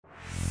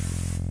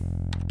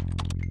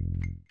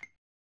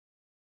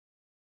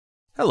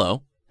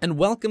Hello, and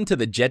welcome to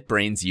the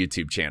JetBrains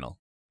YouTube channel.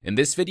 In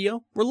this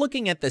video, we're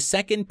looking at the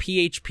second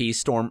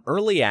PHPStorm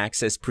Early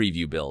Access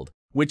Preview build,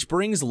 which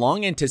brings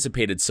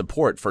long-anticipated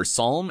support for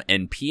Psalm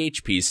and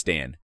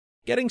PHPStan.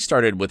 Getting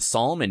started with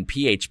Psalm and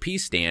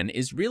PHPStan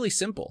is really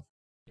simple.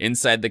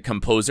 Inside the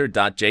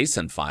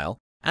composer.json file,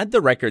 add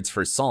the records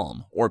for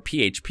Psalm or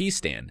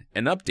PHPStan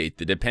and update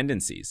the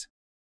dependencies.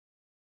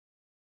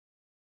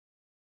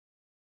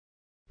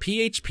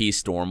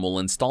 PHPStorm will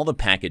install the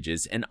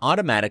packages and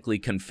automatically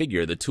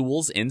configure the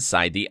tools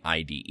inside the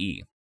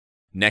IDE.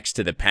 Next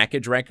to the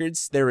package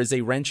records, there is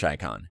a wrench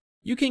icon.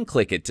 You can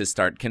click it to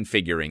start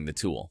configuring the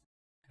tool.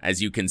 As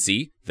you can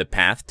see, the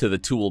path to the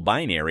tool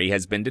binary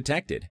has been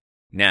detected.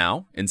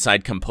 Now,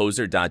 inside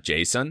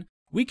composer.json,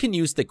 we can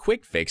use the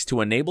quick fix to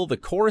enable the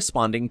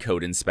corresponding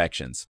code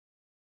inspections.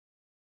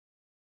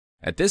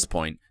 At this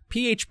point,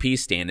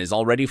 PHPStan is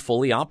already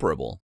fully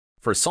operable.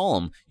 For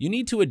Psalm, you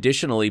need to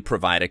additionally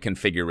provide a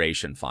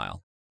configuration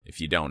file.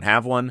 If you don't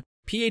have one,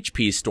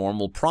 PHPStorm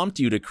will prompt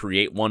you to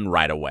create one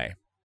right away.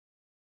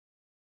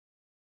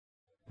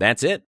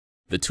 That's it.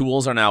 The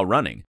tools are now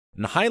running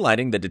and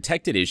highlighting the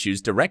detected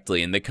issues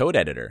directly in the code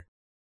editor.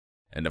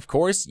 And of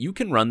course, you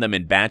can run them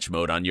in batch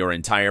mode on your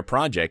entire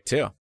project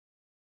too.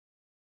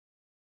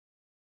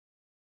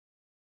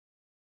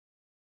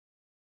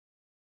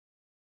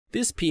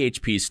 This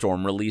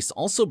PHPStorm release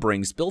also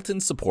brings built-in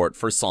support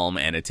for Psalm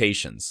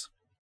annotations.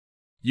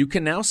 You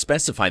can now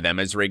specify them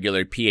as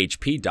regular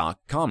PHP doc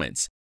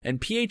comments, and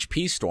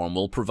PHPStorm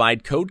will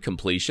provide code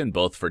completion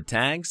both for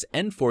tags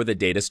and for the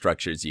data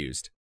structures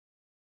used.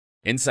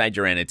 Inside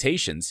your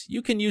annotations,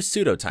 you can use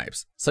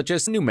pseudotypes, such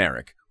as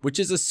numeric, which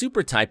is a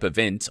supertype of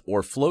int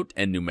or float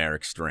and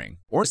numeric string,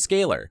 or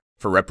scalar,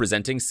 for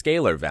representing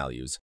scalar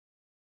values.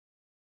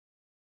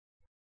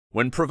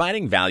 When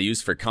providing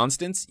values for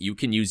constants, you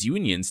can use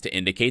unions to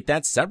indicate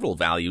that several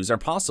values are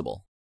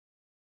possible.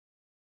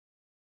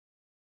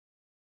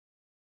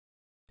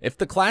 If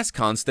the class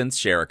constants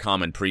share a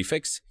common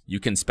prefix,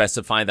 you can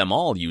specify them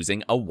all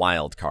using a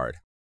wildcard.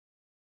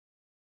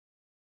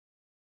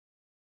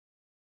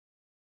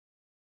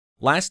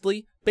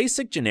 Lastly,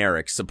 basic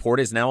generic support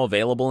is now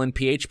available in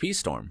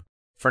PHPStorm.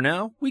 For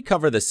now, we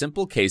cover the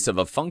simple case of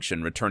a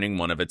function returning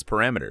one of its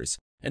parameters,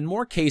 and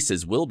more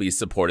cases will be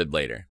supported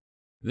later.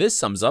 This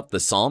sums up the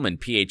Psalm and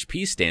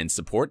PHPStan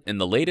support in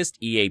the latest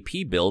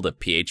EAP build of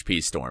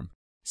PHPStorm.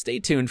 Stay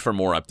tuned for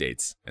more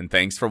updates, and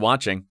thanks for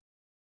watching.